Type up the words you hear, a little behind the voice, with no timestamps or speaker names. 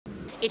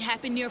It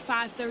happened near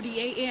 5:30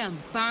 a.m.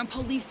 Byron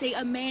police say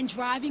a man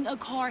driving a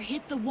car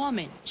hit the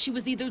woman. She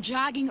was either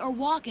jogging or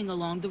walking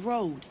along the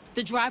road.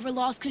 The driver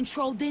lost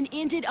control, then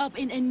ended up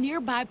in a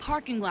nearby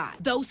parking lot.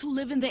 Those who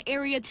live in the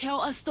area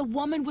tell us the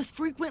woman was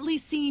frequently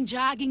seen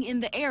jogging in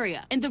the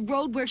area, and the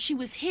road where she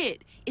was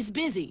hit is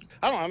busy.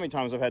 I don't know how many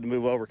times I've had to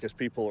move over because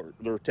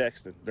they're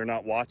texting, they're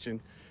not watching.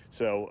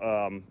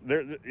 So,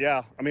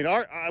 yeah, I mean,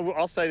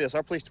 I'll say this,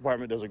 our police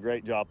department does a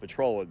great job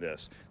patrolling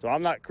this. So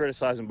I'm not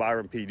criticizing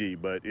Byron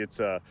PD, but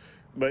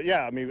but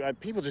yeah, I mean,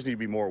 people just need to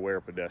be more aware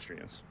of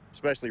pedestrians,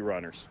 especially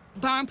runners.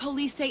 Byron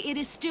police say it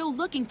is still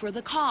looking for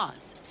the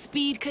cause.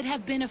 Speed could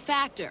have been a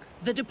factor.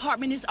 The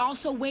department is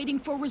also waiting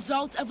for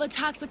results of a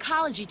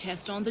toxicology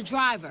test on the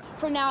driver.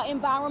 For now in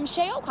Byron,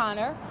 Shay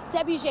O'Connor,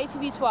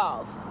 WJTV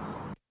 12.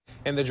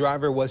 And the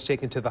driver was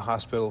taken to the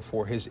hospital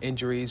for his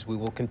injuries. We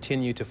will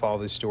continue to follow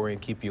this story and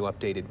keep you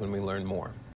updated when we learn more.